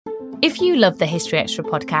If you love the History Extra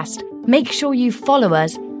podcast, make sure you follow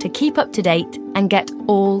us to keep up to date and get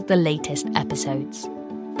all the latest episodes.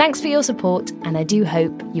 Thanks for your support, and I do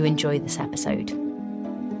hope you enjoy this episode.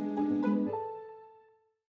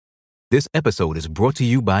 This episode is brought to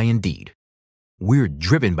you by Indeed. We're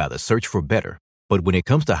driven by the search for better, but when it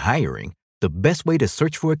comes to hiring, the best way to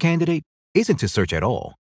search for a candidate isn't to search at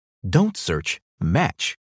all. Don't search,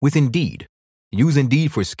 match with Indeed. Use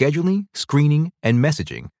Indeed for scheduling, screening, and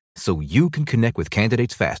messaging so you can connect with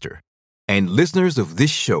candidates faster. And listeners of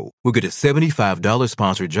this show will get a $75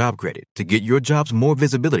 sponsored job credit to get your jobs more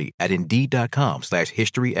visibility at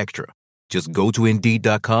Indeed.com/HistoryExtra. Just go to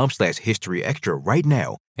Indeed.com/HistoryExtra right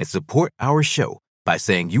now and support our show by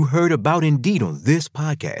saying you heard about Indeed on this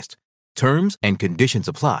podcast. Terms and conditions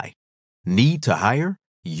apply. Need to hire?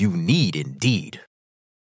 You need Indeed.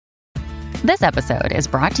 This episode is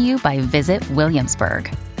brought to you by Visit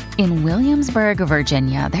Williamsburg. In Williamsburg,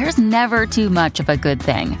 Virginia, there's never too much of a good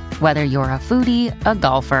thing. Whether you're a foodie, a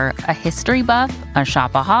golfer, a history buff, a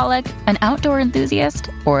shopaholic, an outdoor enthusiast,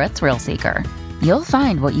 or a thrill seeker, you'll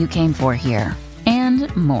find what you came for here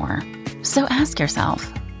and more. So ask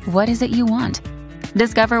yourself, what is it you want?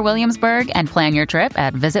 Discover Williamsburg and plan your trip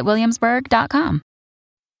at visitwilliamsburg.com.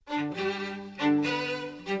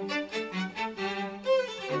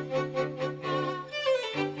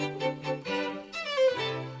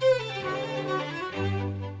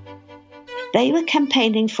 They were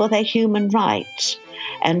campaigning for their human rights.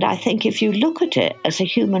 And I think if you look at it as a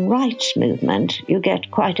human rights movement, you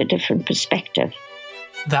get quite a different perspective.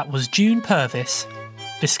 That was June Purvis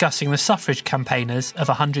discussing the suffrage campaigners of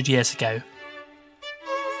 100 years ago.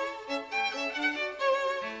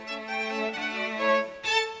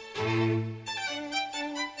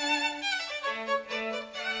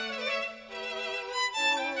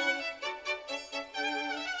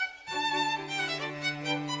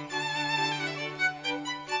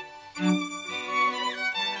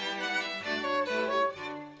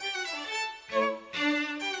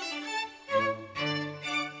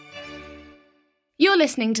 You're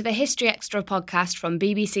listening to the History Extra podcast from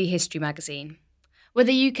BBC History Magazine. We're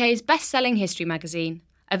the UK's best-selling history magazine,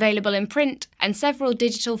 available in print and several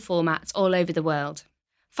digital formats all over the world.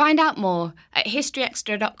 Find out more at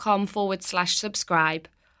historyextra.com/subscribe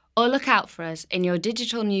or look out for us in your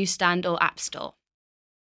digital newsstand or app store.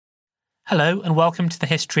 Hello and welcome to the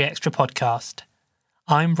History Extra podcast.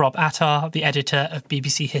 I'm Rob Attar, the editor of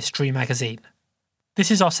BBC History Magazine.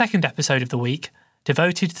 This is our second episode of the week,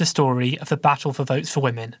 devoted to the story of the battle for votes for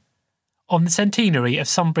women, on the centenary of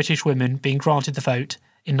some British women being granted the vote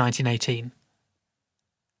in 1918.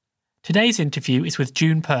 Today's interview is with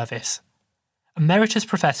June Purvis, Emeritus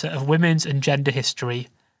Professor of Women's and Gender History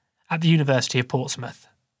at the University of Portsmouth,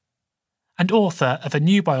 and author of a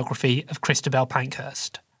new biography of Christabel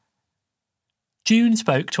Pankhurst. June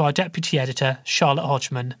spoke to our deputy editor, Charlotte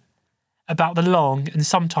Hodgman, about the long and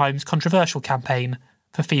sometimes controversial campaign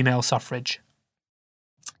for female suffrage.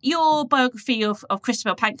 Your biography of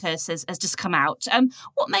Christabel Pankhurst has just come out.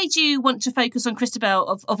 What made you want to focus on Christabel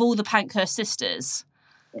of all the Pankhurst sisters?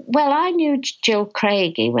 Well, I knew Jill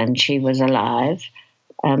Craigie when she was alive.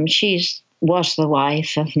 She was the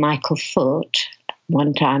wife of Michael Foot,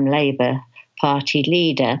 one-time Labour Party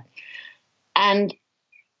leader. And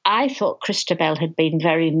I thought Christabel had been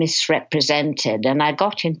very misrepresented, and I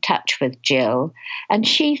got in touch with Jill, and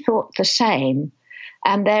she thought the same.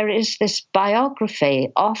 And there is this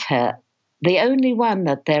biography of her, the only one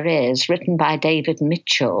that there is, written by David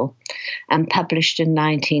Mitchell and published in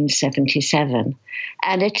 1977.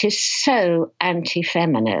 And it is so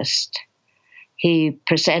anti-feminist. He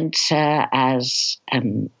presents her as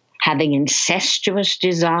having incestuous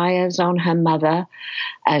desires on her mother,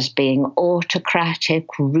 as being autocratic,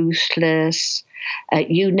 ruthless,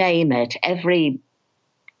 you name it. Every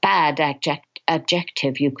bad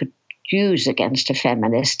adjective you could use against a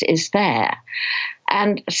feminist is there.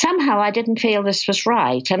 And somehow I didn't feel this was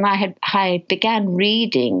right. And I began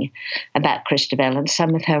reading about Christabel and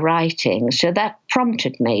some of her writings. So that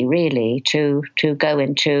prompted me really to go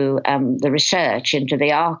into the research, into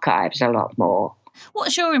the archives a lot more.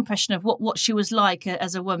 What's your impression of what she was like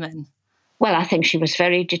as a woman? Well, I think she was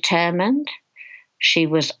very determined. She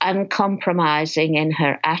was uncompromising in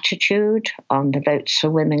her attitude on the votes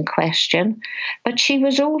for women question, but she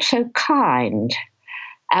was also kind.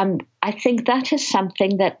 And I think that is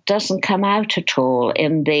something that doesn't come out at all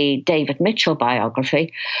in the David Mitchell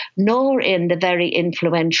biography, nor in the very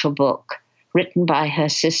influential book written by her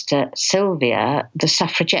sister Sylvia, The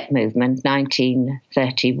Suffragette Movement,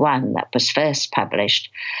 1931, that was first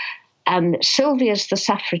published. And Sylvia's The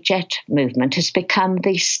Suffragette Movement has become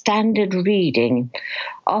the standard reading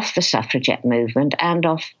of the suffragette movement and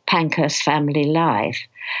of Pankhurst's family life.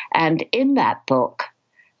 And in that book,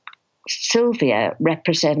 Sylvia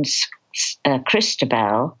represents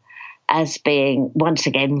Christabel as being, once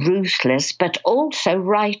again, ruthless, but also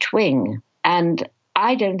right-wing. And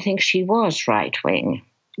I don't think she was right-wing.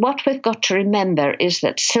 What we've got to remember is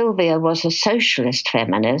that Sylvia was a socialist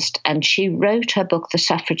feminist, and she wrote her book, The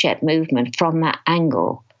Suffragette Movement, from that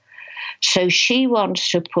angle. So she wants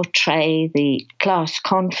to portray the class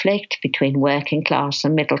conflict between working class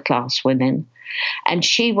and middle class women, and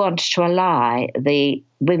she wants to ally the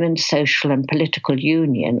Women's Social and Political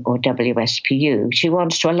Union, or WSPU. She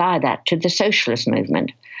wants to ally that to the socialist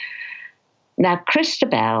movement. Now,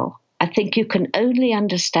 Christabel, I think you can only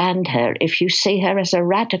understand her if you see her as a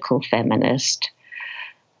radical feminist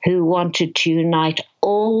who wanted to unite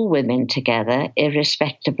all women together,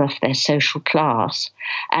 irrespective of their social class,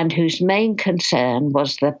 and whose main concern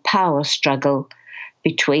was the power struggle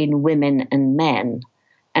between women and men.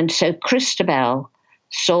 And so Christabel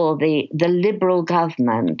saw the Liberal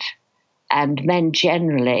government and men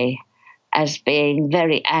generally as being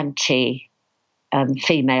very anti-female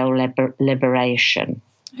liberation.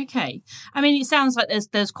 Okay. I mean, it sounds like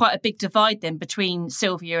there's quite a big divide then between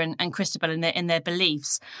Sylvia and Christabel in their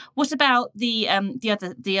beliefs. What about the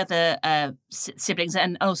other siblings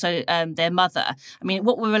and also their mother? I mean,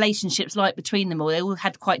 what were relationships like between them all? They all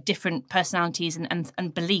had quite different personalities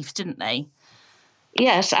and beliefs, didn't they?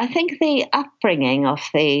 Yes, I think the upbringing of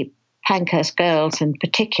the Pankhurst girls in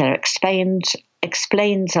particular explains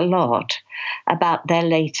a lot about their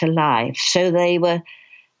later life. So they were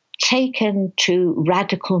taken to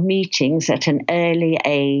radical meetings at an early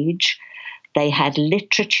age. They had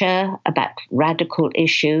literature about radical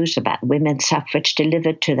issues, about women's suffrage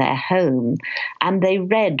delivered to their home, and they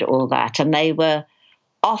read all that, and they were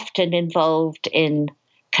often involved in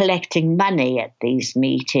collecting money at these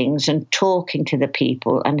meetings and talking to the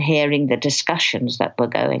people and hearing the discussions that were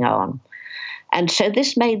going on. And so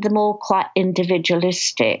this made them all quite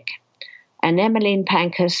individualistic. And Emmeline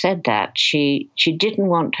Pankhurst said that she didn't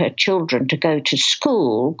want her children to go to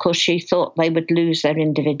school because she thought they would lose their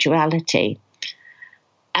individuality.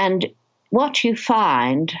 And what you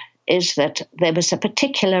find is that there was a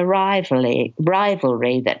particular rivalry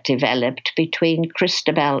that developed between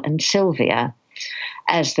Christabel and Sylvia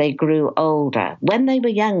as they grew older. When they were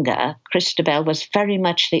younger, Christabel was very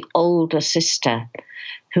much the older sister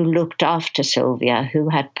who looked after Sylvia, who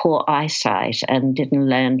had poor eyesight and didn't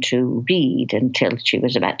learn to read until she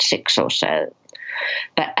was about 6 or so.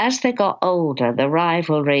 But as they got older, the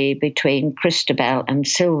rivalry between Christabel and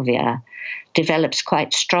Sylvia develops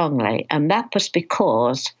quite strongly, and that was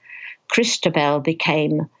because Christabel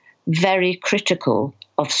became very critical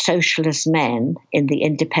of socialist men in the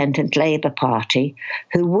Independent Labour Party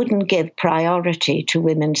who wouldn't give priority to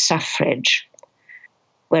women's suffrage,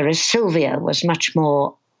 whereas Sylvia was much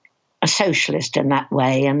more a socialist in that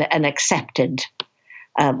way and accepted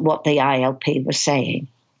what the ILP was saying.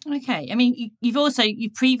 Okay. I mean,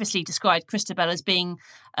 you've previously described Christabel as being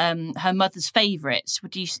her mother's favourite.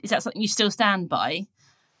 Is that something you still stand by?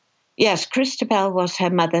 Yes, Christabel was her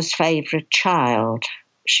mother's favourite child.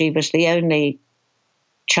 She was the only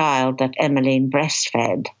child that Emmeline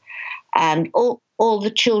breastfed. And all the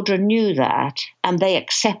children knew that, and they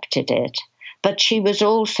accepted it. But she was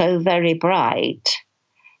also very bright,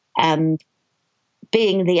 and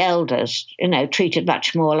being the eldest, treated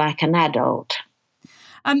much more like an adult.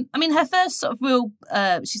 I mean, her first sort of real,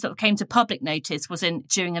 she sort of came to public notice was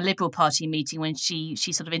during a Liberal Party meeting when she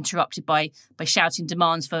sort of interrupted by shouting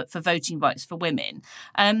demands for voting rights for women.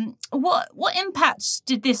 What impact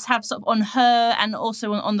did this have sort of on her and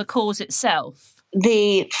also on the cause itself?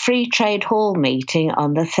 The Free Trade Hall meeting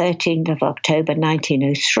on the 13th of October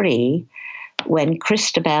 1903, when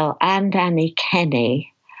Christabel and Annie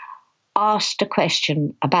Kenney asked a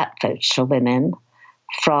question about votes for women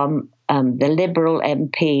from the Liberal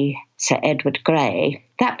MP, Sir Edward Grey,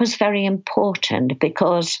 that was very important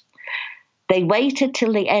because they waited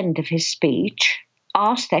till the end of his speech,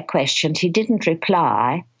 asked their questions, he didn't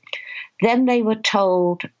reply. Then they were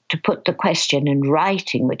told to put the question in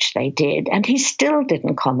writing, which they did, and he still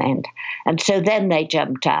didn't comment. And so then they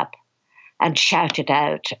jumped up and shouted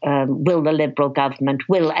out, will a Liberal government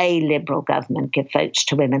give votes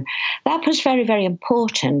to women? That was very, very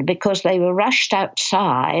important because they were rushed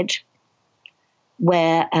outside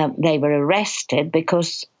where they were arrested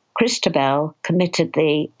because Christabel committed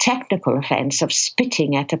the technical offence of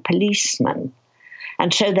spitting at a policeman.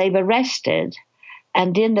 And so they were arrested,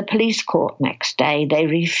 and in the police court next day, they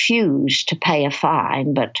refused to pay a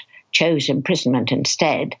fine, but chose imprisonment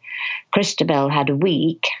instead. Christabel had a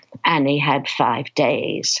week, Annie had 5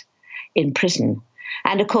 days in prison.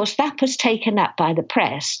 And of course, that was taken up by the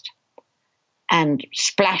press and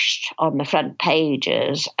splashed on the front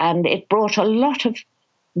pages, and it brought a lot of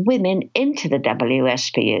women into the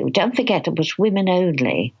WSPU. Don't forget, it was women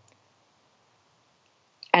only.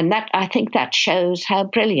 And that, I think that shows how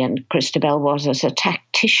brilliant Christabel was as a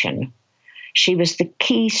tactician. She was the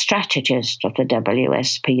key strategist of the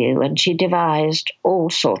WSPU, and she devised all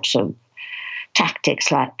sorts of tactics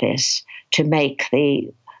like this to make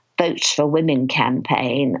the Votes for Women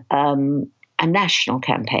campaign a national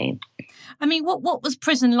campaign. I mean, what was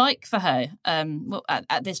prison like for her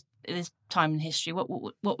at this time in history?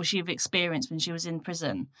 What was she experienced when she was in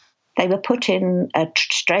prison? They were put in a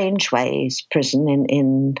strange ways prison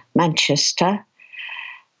in Manchester,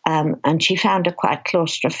 and she found it quite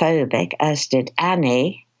claustrophobic, as did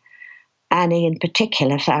Annie. Annie in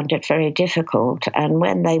particular found it very difficult, and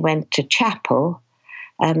when they went to chapel,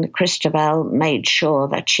 Christabel made sure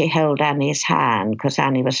that she held Annie's hand because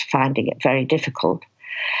Annie was finding it very difficult.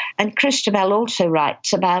 And Christabel also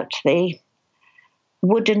writes about the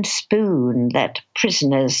wooden spoon that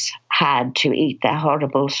prisoners had to eat their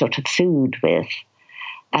horrible sort of food with,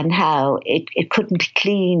 and how it couldn't be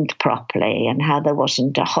cleaned properly, and how there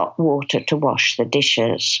wasn't a hot water to wash the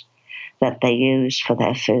dishes that they used for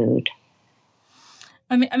their food.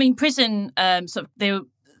 I mean, prison, they were,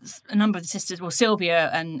 a number of the sisters, well, Sylvia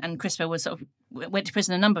and Christabel went to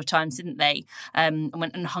prison a number of times, didn't they?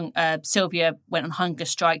 Sylvia went on hunger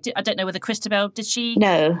strike. I don't know whether Christabel, did she?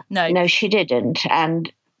 No, she didn't.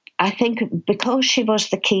 And I think because she was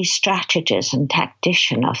the key strategist and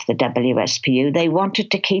tactician of the WSPU, they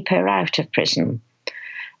wanted to keep her out of prison.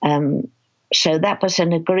 So that was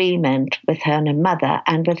an agreement with her and her mother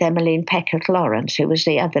and with Emmeline Peckett-Lawrence, who was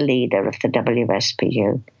the other leader of the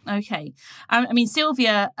WSPU. Okay. I mean,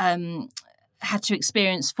 Sylvia had to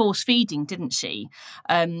experience force feeding, didn't she?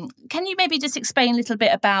 Can you maybe just explain a little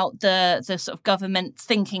bit about the sort of government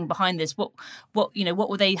thinking behind this? What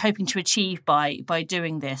were they hoping to achieve by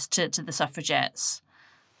doing this to the suffragettes?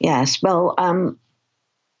 Yes, well,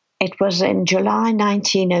 it was in July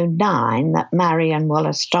 1909 that Marion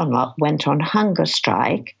Wallace Dunlop went on hunger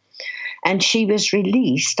strike, and she was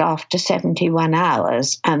released after 71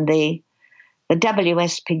 hours. And the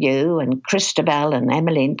WSPU and Christabel and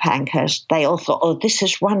Emmeline Pankhurst, they all thought, oh, this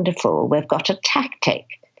is wonderful. We've got a tactic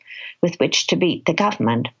with which to beat the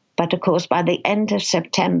government. But of course, by the end of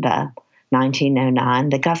September 1909,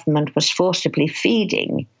 the government was forcibly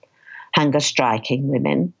feeding hunger striking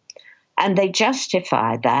women. And they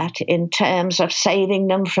justified that in terms of saving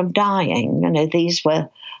them from dying. These were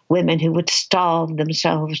women who would starve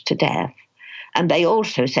themselves to death. And they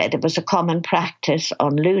also said it was a common practice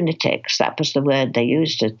on lunatics. That was the word they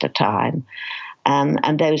used at the time.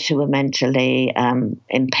 And those who were mentally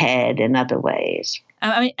impaired in other ways.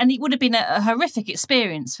 And it would have been a horrific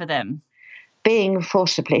experience for them. Being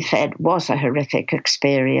forcibly fed was a horrific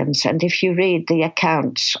experience. And if you read the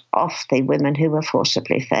accounts of the women who were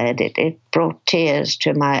forcibly fed, it brought tears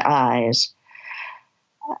to my eyes.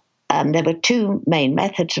 There were two main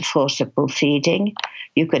methods of forcible feeding.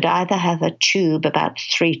 You could either have a tube about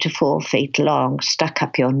 3 to 4 feet long stuck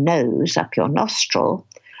up your nose, up your nostril,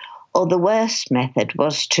 or the worst method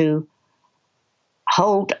was to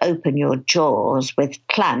hold open your jaws with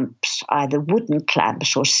clamps, either wooden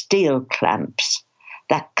clamps or steel clamps,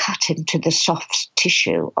 that cut into the soft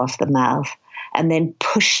tissue of the mouth and then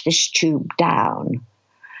push this tube down.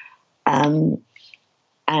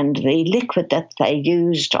 And the liquid that they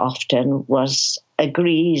used often was a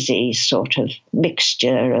greasy sort of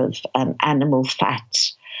mixture of animal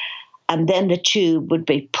fats. And then the tube would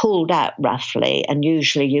be pulled out roughly, and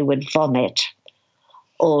usually you would vomit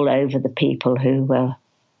all over the people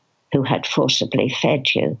who had forcibly fed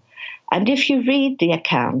you. And if you read the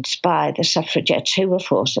accounts by the suffragettes who were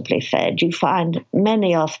forcibly fed, you find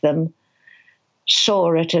many of them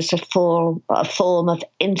saw it as a form of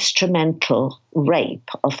instrumental rape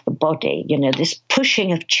of the body, this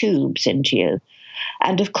pushing of tubes into you.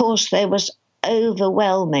 And of course, there was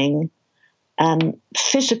overwhelming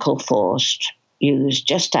physical force used,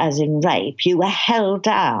 just as in rape. You were held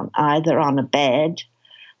down either on a bed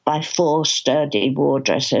by 4 sturdy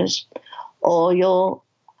wardresses, or your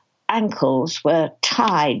ankles were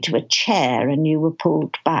tied to a chair and you were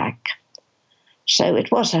pulled back. So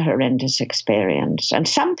it was a horrendous experience. And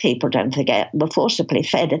some people, don't forget, were forcibly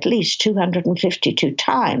fed at least 252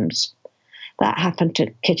 times. That happened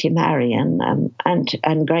to Kitty Marion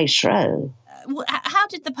and Grace Roe. How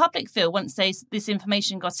did the public feel once this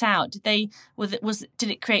information got out? Did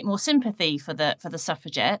it create more sympathy for the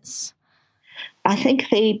suffragettes? I think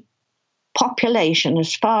the population,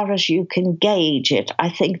 as far as you can gauge it, I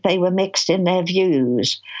think they were mixed in their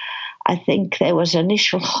views. I think there was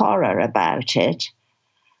initial horror about it.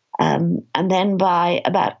 And then by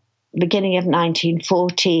about beginning of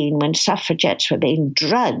 1914, when suffragettes were being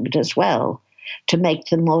drugged as well to make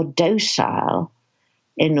them more docile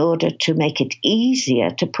in order to make it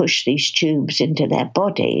easier to push these tubes into their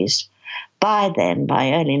bodies, by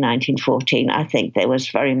early 1914, I think there was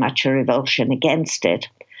very much a revulsion against it.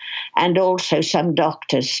 And also some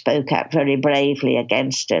doctors spoke out very bravely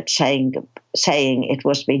against it, saying it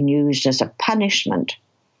was being used as a punishment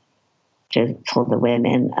for the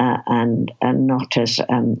women and not as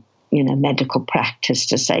medical practice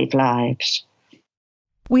to save lives.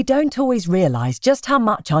 We don't always realise just how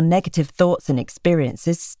much our negative thoughts and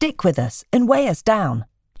experiences stick with us and weigh us down.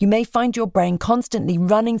 You may find your brain constantly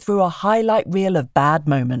running through a highlight reel of bad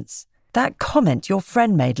moments. That comment your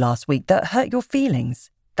friend made last week that hurt your feelings.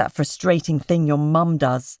 That frustrating thing your mum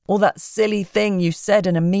does. Or that silly thing you said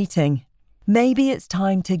in a meeting. Maybe it's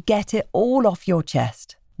time to get it all off your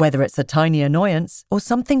chest. Whether it's a tiny annoyance or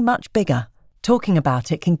something much bigger, talking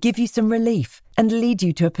about it can give you some relief and lead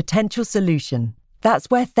you to a potential solution. That's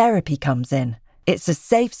where therapy comes in. It's a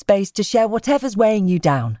safe space to share whatever's weighing you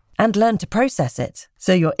down and learn to process it,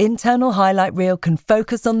 so your internal highlight reel can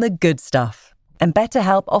focus on the good stuff. And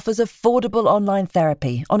BetterHelp offers affordable online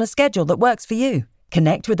therapy on a schedule that works for you.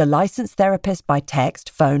 Connect with a licensed therapist by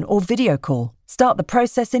text, phone, or video call. Start the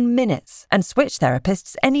process in minutes and switch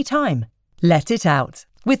therapists anytime. Let it out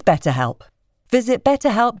with BetterHelp. Visit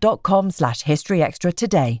betterhelp.com/historyextra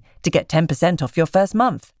today to get 10% off your first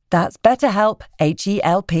month. That's BetterHelp,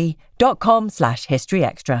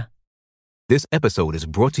 HELP.com/historyextra. This episode is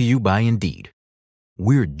brought to you by Indeed.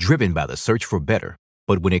 We're driven by the search for better,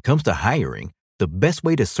 but when it comes to hiring, the best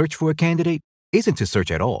way to search for a candidate isn't to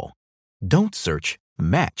search at all. Don't search,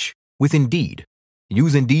 match with Indeed.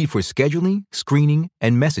 Use Indeed for scheduling, screening,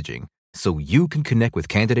 and messaging so you can connect with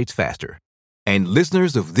candidates faster. And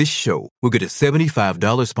listeners of this show will get a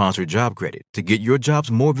 $75 sponsored job credit to get your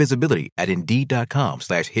jobs more visibility at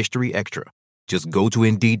Indeed.com/historyextra. Just go to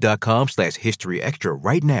Indeed.com/historyextra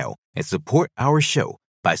right now and support our show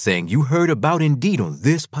by saying you heard about Indeed on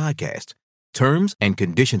this podcast. Terms and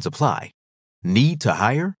conditions apply. Need to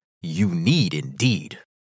hire? You need Indeed.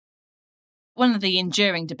 One of the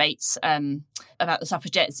enduring debates about the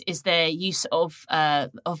suffragettes is their use of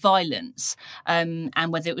violence and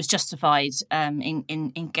whether it was justified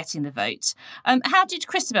in getting the vote. How did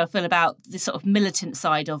Christabel feel about the sort of militant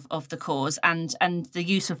side of the cause and the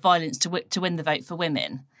use of violence to win the vote for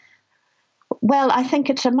women? Well, I think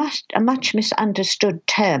it's a much misunderstood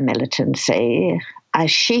term, militancy,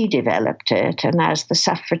 as she developed it and as the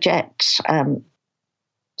suffragettes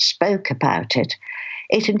spoke about it.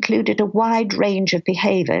 It included a wide range of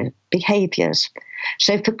behaviours.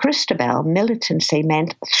 So for Christabel, militancy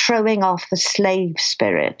meant throwing off the slave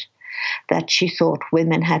spirit that she thought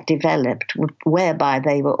women had developed, whereby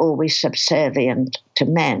they were always subservient to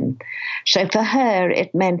men. So for her,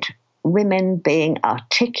 it meant women being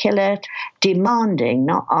articulate, demanding,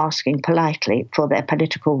 not asking politely, for their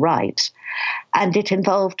political rights. And it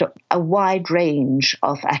involved a wide range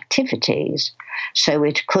of activities. So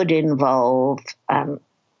it could involve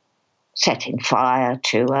setting fire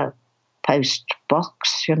to a post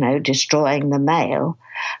box, destroying the mail.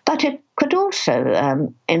 But it could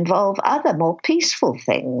also involve other more peaceful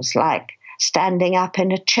things, like standing up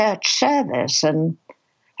in a church service and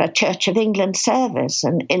a Church of England service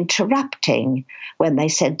and interrupting when they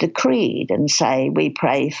said the creed and say, we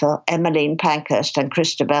pray for Emmeline Pankhurst and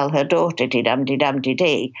Christabel, her daughter,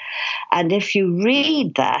 dee-dum-dee-dum-dee-dee. And if you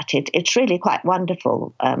read that, it's really quite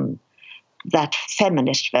wonderful, that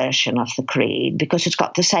feminist version of the creed, because it's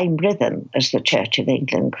got the same rhythm as the Church of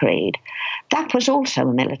England creed. That was also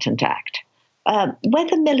a militant act.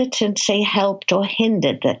 Whether militancy helped or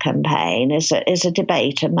hindered the campaign is a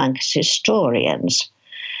debate amongst historians.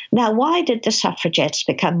 Now, why did the suffragettes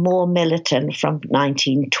become more militant from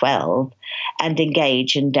 1912 and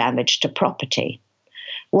engage in damage to property?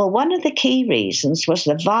 Well, one of the key reasons was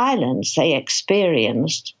the violence they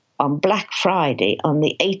experienced on Black Friday on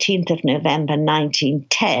the 18th of November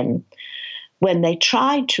 1910, when they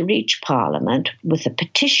tried to reach Parliament with a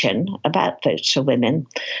petition about votes for women,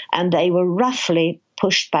 and they were roughly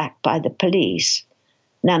pushed back by the police.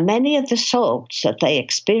 Now, many of the assaults that they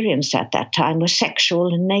experienced at that time were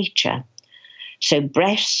sexual in nature. So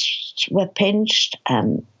breasts were pinched,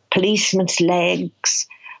 policemen's legs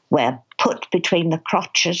were put between the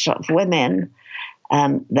crotches of women.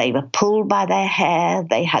 They were pulled by their hair.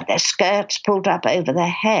 They had their skirts pulled up over their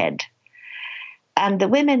head. And the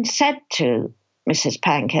women said to Mrs.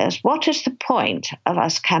 Pankhurst, what is the point of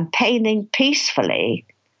us campaigning peacefully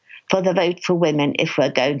for the vote for women if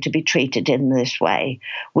we're going to be treated in this way?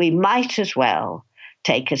 We might as well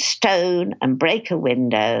take a stone and break a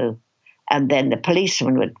window, and then the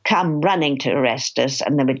policeman would come running to arrest us,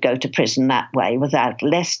 and then we'd go to prison that way without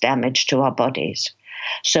less damage to our bodies.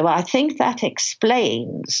 So I think that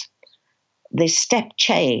explains the step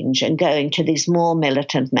change and going to these more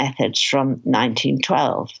militant methods from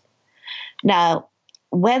 1912. Now,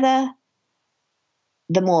 whether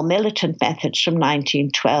the more militant methods from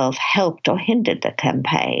 1912 helped or hindered the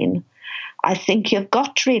campaign, I think you've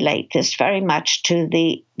got to relate this very much to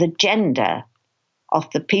the gender of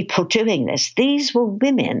the people doing this. These were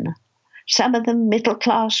women, some of them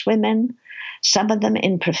middle-class women, some of them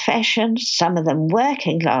in professions, some of them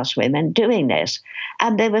working-class women doing this.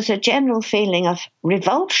 And there was a general feeling of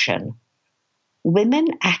revulsion. Women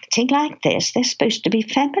acting like this, they're supposed to be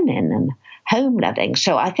feminine and home-loving.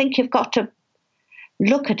 So I think you've got to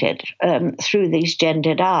look at it through these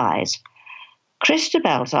gendered eyes.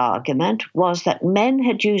 Christabel's argument was that men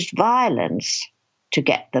had used violence to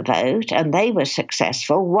get the vote, and they were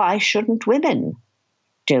successful. Why shouldn't women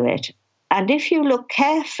do it? And if you look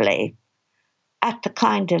carefully at the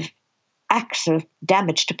kind of acts of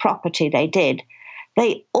damage to property they did,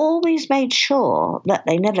 they always made sure that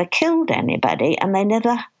they never killed anybody and they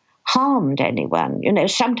never harmed anyone. You know,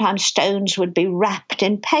 sometimes stones would be wrapped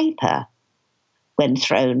in paper when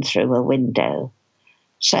thrown through a window.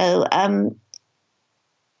 So,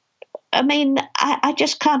 I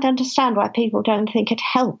just can't understand why people don't think it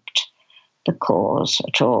helped the cause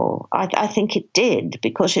at all. I think it did,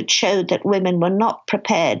 because it showed that women were not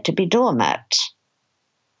prepared to be doormats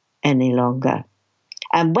any longer.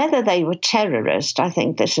 And whether they were terrorists, I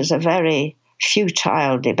think this is a very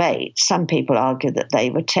futile debate. Some people argue that they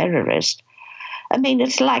were terrorists. I mean,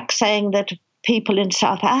 it's like saying that people in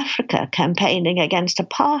South Africa campaigning against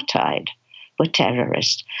apartheid were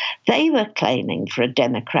terrorists. They were claiming for a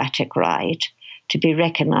democratic right to be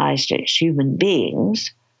recognized as human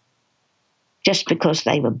beings just because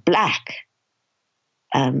they were black.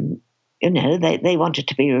 They wanted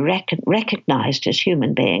to be recognized as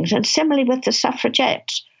human beings. And similarly with the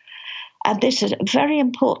suffragettes. And this is a very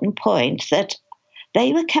important point, that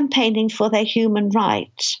they were campaigning for their human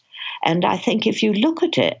rights. And I think if you look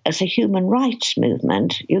at it as a human rights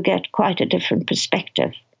movement, you get quite a different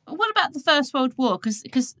perspective. What about the First World War?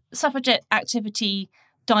 Because suffragette activity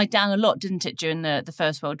died down a lot, didn't it, during the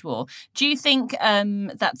First World War? Do you think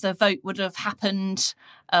that the vote would have happened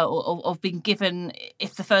or been given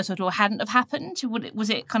if the First World War hadn't have happened? Was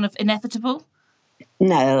it kind of inevitable?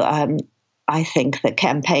 No, I think the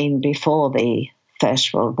campaign before the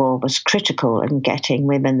First World War was critical in getting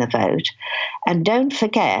women the vote. And don't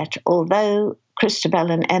forget, although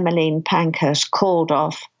Christabel and Emmeline Pankhurst called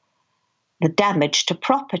off the damage to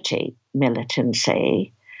property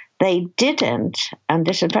militancy, they didn't, and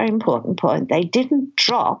this is a very important point, they didn't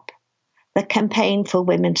drop the campaign for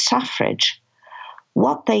women's suffrage.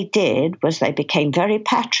 What they did was they became very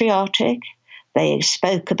patriotic. They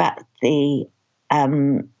spoke about the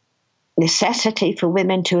necessity for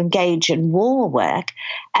women to engage in war work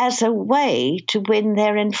as a way to win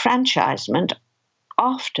their enfranchisement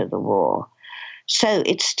after the war. So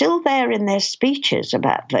it's still there in their speeches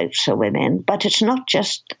about votes for women, but it's not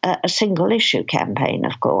just a single issue campaign,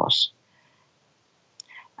 of course.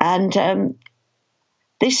 And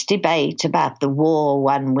this debate about the war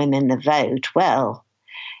won women the vote, well,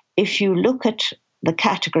 if you look at the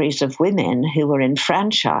categories of women who were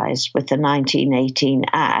enfranchised with the 1918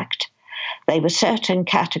 Act, they were certain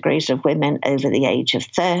categories of women over the age of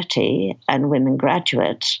 30 and women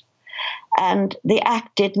graduates. And the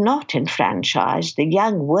Act did not enfranchise the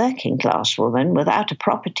young working class woman without a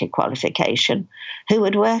property qualification who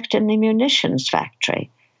had worked in the munitions factory.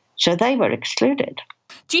 So they were excluded.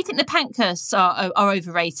 Do you think the Pankhursts are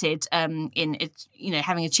overrated in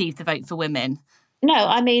having achieved the vote for women? No,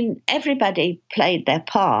 I mean, everybody played their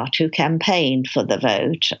part who campaigned for the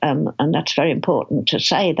vote, and that's very important to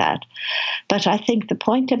say that. But I think the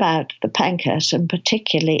point about the Pankhursts, and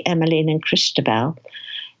particularly Emmeline and Christabel,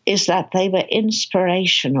 is that they were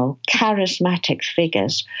inspirational, charismatic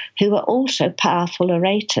figures who were also powerful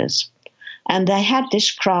orators. And they had this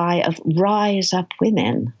cry of rise up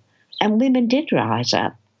women. And women did rise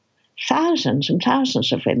up. Thousands and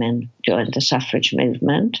thousands of women joined the suffrage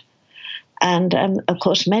movement. And, of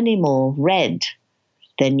course, many more read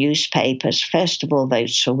their newspapers, first of all,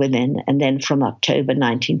 Votes for Women, and then from October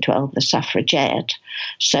 1912, The Suffragette.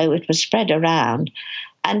 So it was spread around.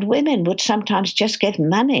 And women would sometimes just give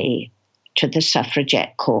money to the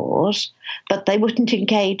suffragette cause, but they wouldn't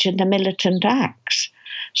engage in the militant acts.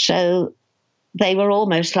 So they were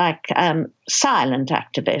almost like silent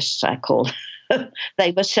activists, I call them.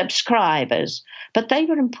 They were subscribers, but they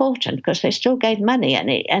were important because they still gave money.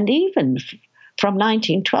 And even from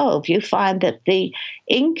 1912, you find that the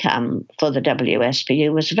income for the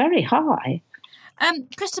WSPU was very high.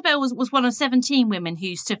 Christabel was one of 17 women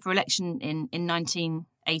who stood for election in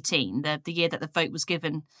 1918, the year that the vote was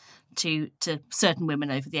given to certain women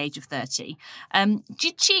over the age of 30.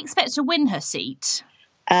 Did she expect to win her seat?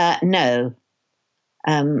 No.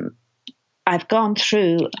 I've gone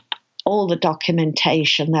through all the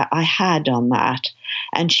documentation that I had on that,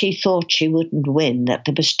 and she thought she wouldn't win, that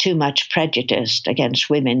there was too much prejudice against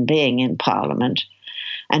women being in Parliament.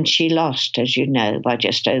 And she lost, as you know, by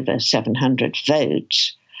just over 700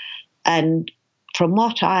 votes. And from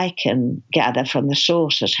what I can gather from the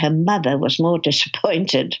sources, her mother was more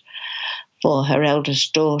disappointed for her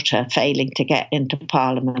eldest daughter failing to get into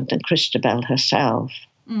Parliament than Christabel herself.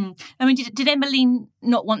 I mean, did Emmeline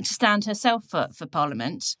not want to stand herself for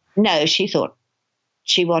Parliament? No, she thought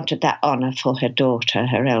she wanted that honour for her daughter,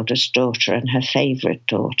 her eldest daughter, and her favourite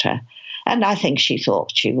daughter. And I think she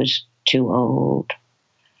thought she was too old,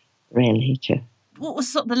 really, to... What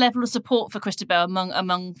was sort of the level of support for Christabel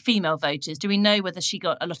among female voters? Do we know whether she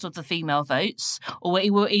got a lot of the female votes, or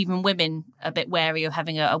were even women a bit wary of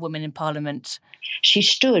having a woman in Parliament? She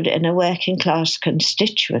stood in a working class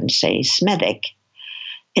constituency, Smethwick,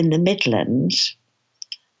 in the Midlands,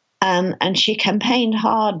 and she campaigned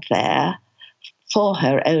hard there for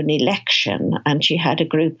her own election, and she had a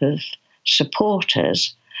group of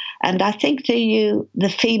supporters. And I think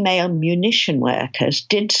the female munition workers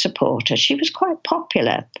did support her. She was quite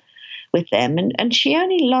popular with them, and she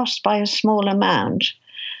only lost by a small amount.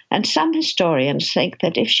 And some historians think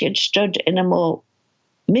that if she had stood in a more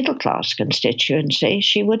middle-class constituency,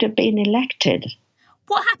 she would have been elected.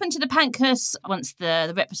 What happened to the Pankhurst once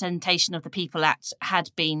the Representation of the People Act had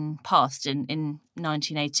been passed in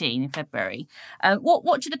 1918, in February?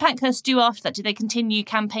 What did the Pankhurst do after that? Did they continue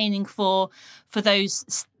campaigning for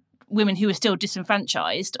those women who were still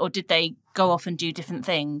disenfranchised, or did they go off and do different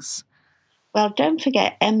things? Well, don't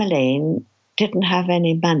forget, Emmeline didn't have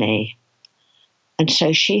any money, and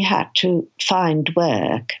so she had to find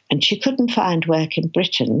work, and she couldn't find work in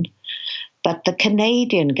Britain, but the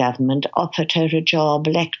Canadian government offered her a job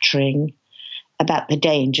lecturing about the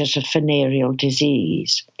dangers of venereal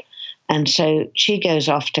disease. And so she goes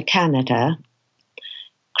off to Canada.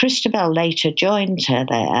 Christabel later joins her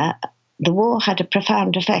there. The war had a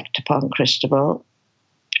profound effect upon Christabel,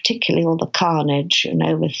 particularly all the carnage,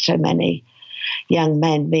 with so many young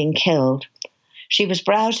men being killed. She was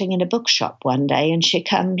browsing in a bookshop one day and she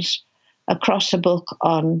comes across a book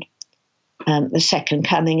on the Second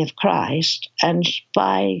Coming of Christ. And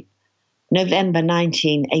by November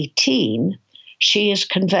 1918, she is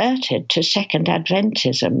converted to Second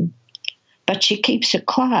Adventism, but she keeps it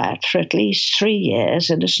quiet for at least 3 years,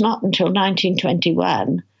 and it's not until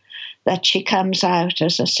 1921 that she comes out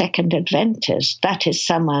as a Second Adventist. That is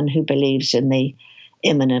someone who believes in the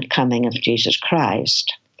imminent coming of Jesus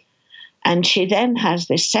Christ. And she then has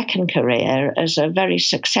this second career as a very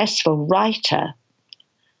successful writer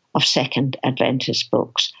of Second Adventist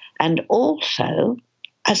books, and also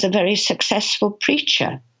as a very successful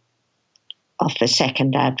preacher of the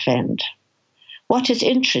Second Advent. What is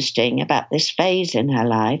interesting about this phase in her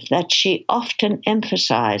life, that she often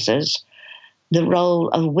emphasizes the role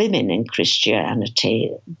of women in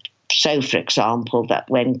Christianity. So, for example, that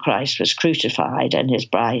when Christ was crucified and his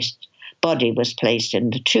body was placed in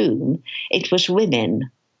the tomb, it was women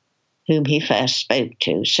whom he first spoke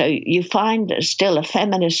to. So you find still a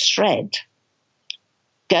feminist thread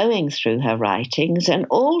going through her writings. And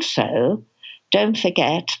also, don't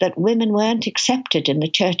forget that women weren't accepted in the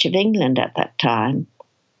Church of England at that time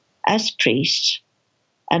as priests.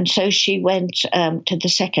 And so she went to the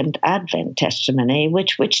Second Advent testimony,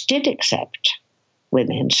 which did accept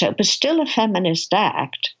women. So it was still a feminist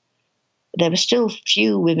act. There were still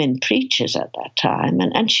few women preachers at that time,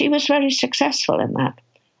 and she was very successful in that.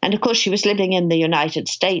 And of course, she was living in the United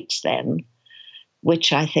States then,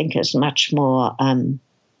 which I think is much more,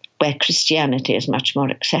 where Christianity is much more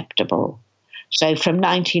acceptable. So from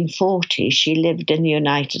 1940, she lived in the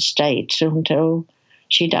United States until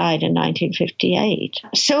she died in 1958.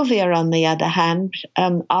 Sylvia, on the other hand,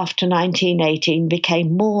 after 1918,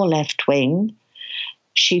 became more left-wing.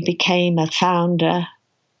 She became a founder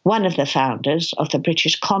one of the founders of the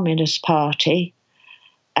British Communist Party,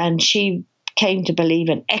 and she came to believe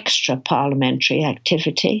in extra parliamentary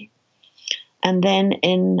activity. And then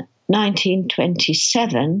in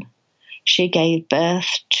 1927, she gave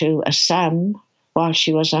birth to a son while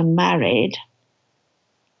she was unmarried.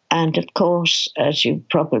 And of course, as you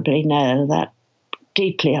probably know, that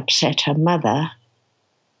deeply upset her mother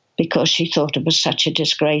because she thought it was such a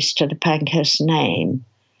disgrace to the Pankhurst name,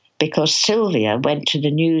 because Sylvia went to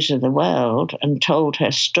the News of the World and told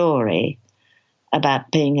her story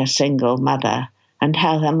about being a single mother and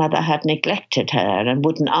how her mother had neglected her and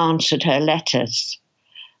wouldn't answer her letters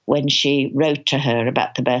when she wrote to her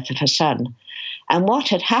about the birth of her son. And what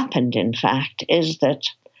had happened, in fact, is that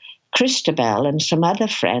Christabel and some other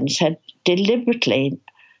friends had deliberately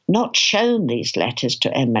not shown these letters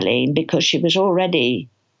to Emmeline because she was already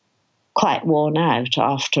quite worn out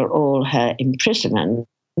after all her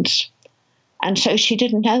imprisonments. And so she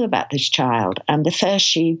didn't know about this child. And the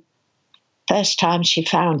first time she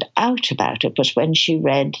found out about it was when she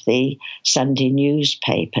read the Sunday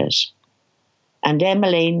newspapers. And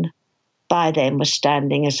Emmeline, by then, was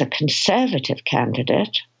standing as a Conservative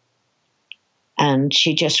candidate. And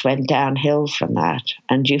she just went downhill from that.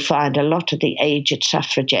 And you find a lot of the aged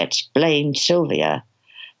suffragettes blamed Sylvia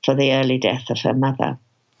for the early death of her mother.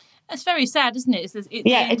 That's very sad, isn't it?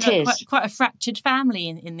 It is. Quite a fractured family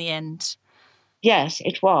in the end. Yes,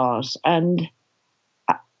 it was. And,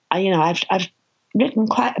 I've written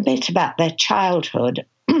quite a bit about their childhood.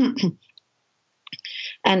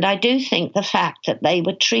 And I do think the fact that they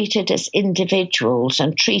were treated as individuals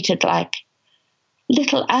and treated like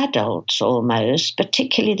little adults almost,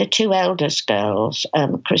 particularly the two eldest girls,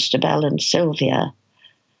 Christabel and Sylvia.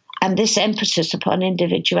 And this emphasis upon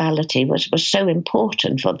individuality was so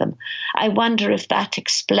important for them. I wonder if that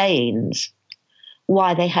explains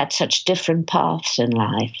why they had such different paths in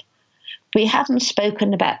life. We haven't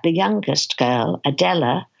spoken about the youngest girl,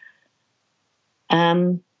 Adela.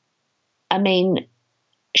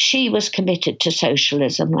 She was committed to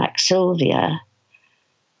socialism like Sylvia,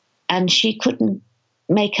 and she couldn't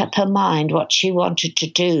make up her mind what she wanted to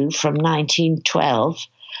do from 1912.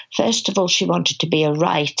 First of all, she wanted to be a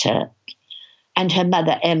writer, and her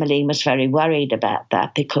mother, Emmeline, was very worried about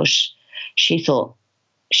that because she thought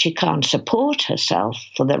she can't support herself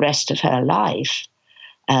for the rest of her life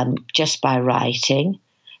just by writing.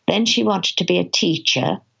 Then she wanted to be a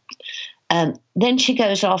teacher. Then she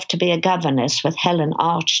goes off to be a governess with Helen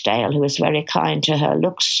Archdale, who was very kind to her,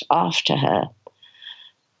 looks after her.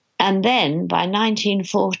 And then by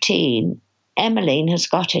 1914, Emmeline has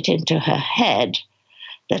got it into her head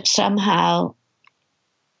that somehow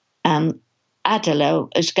Adela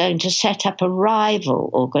is going to set up a rival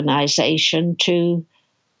organisation to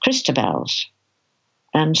Christabel's.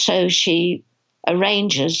 And so she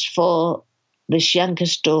arranges for this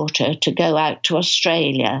youngest daughter to go out to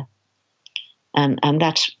Australia. And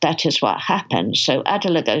that is what happened. So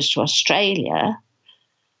Adela goes to Australia,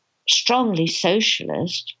 strongly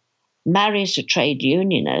socialist, marries a trade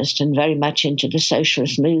unionist and very much into the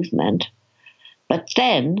socialist movement. But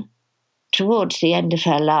then, towards the end of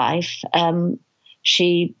her life,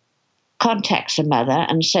 she contacts her mother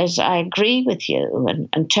and says, I agree with you,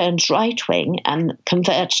 and turns right-wing and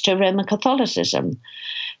converts to Roman Catholicism.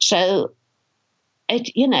 So,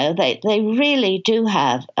 they really do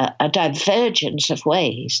have a divergence of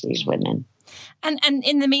ways, these women. And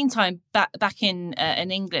in the meantime, back in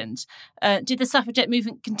England, did the suffragette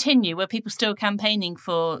movement continue? Were people still campaigning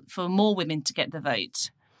for more women to get the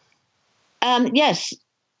vote? Yes.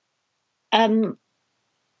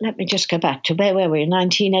 Let me just go back to where were we?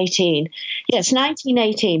 1918. Yes,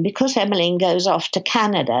 1918, because Emmeline goes off to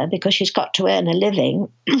Canada because she's got to earn a living,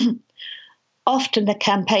 often the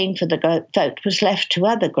campaign for the vote was left to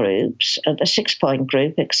other groups, the 6 Point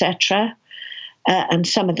Group, etc., and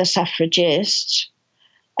some of the suffragists.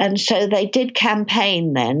 And so they did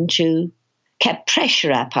campaign then kept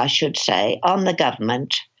pressure up, I should say, on the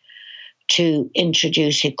government to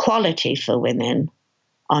introduce equality for women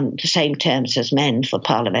on the same terms as men for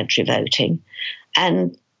parliamentary voting.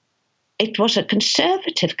 And it was a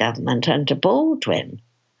Conservative government under Baldwin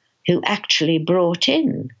who actually brought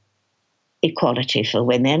in equality for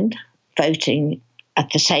women, voting at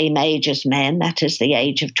the same age as men, that is the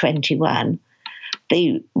age of 21.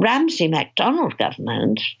 The Ramsay-MacDonald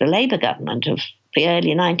government, the Labour government of the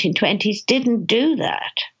early 1920s, didn't do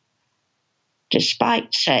that,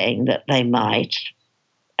 despite saying that they might.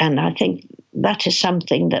 And I think that is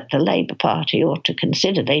something that the Labour Party ought to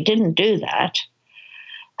consider. They didn't do that.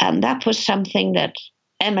 And that was something that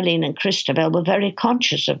Emmeline and Christabel were very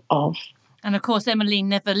conscious of. And of course, Emmeline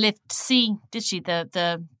never lived to see, did she,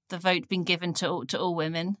 the vote being given to all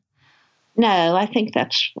women? No, I think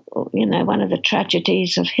that's, one of the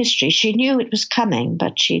tragedies of history. She knew it was coming,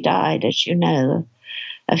 but she died, as you know,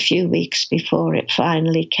 a few weeks before it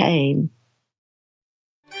finally came.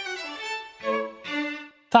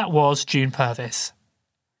 That was June Purvis.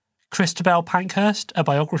 Christabel Pankhurst, a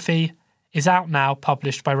biography, is out now,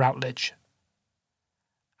 published by Routledge.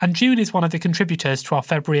 And June is one of the contributors to our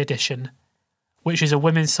February edition, which is a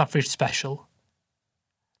women's suffrage special.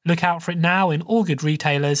 Look out for it now in all good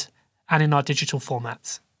retailers and in our digital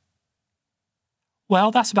formats.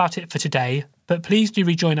 Well, that's about it for today, but please do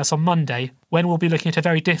rejoin us on Monday when we'll be looking at a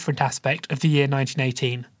very different aspect of the year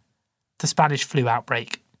 1918, the Spanish flu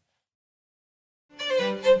outbreak.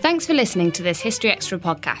 Thanks for listening to this History Extra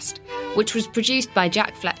podcast, which was produced by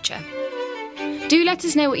Jack Fletcher. Do let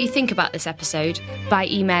us know what you think about this episode by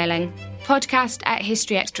emailing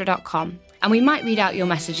podcast@historyextra.com, and we might read out your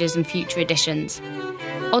messages in future editions.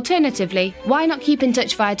 Alternatively, why not keep in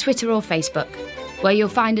touch via Twitter or Facebook, where you'll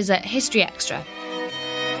find us at History Extra.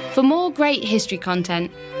 For more great history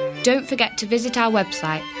content, don't forget to visit our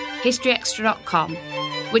website, historyextra.com,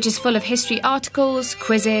 which is full of history articles,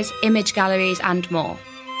 quizzes, image galleries and more.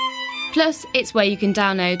 Plus, it's where you can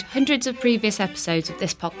download hundreds of previous episodes of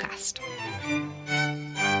this podcast.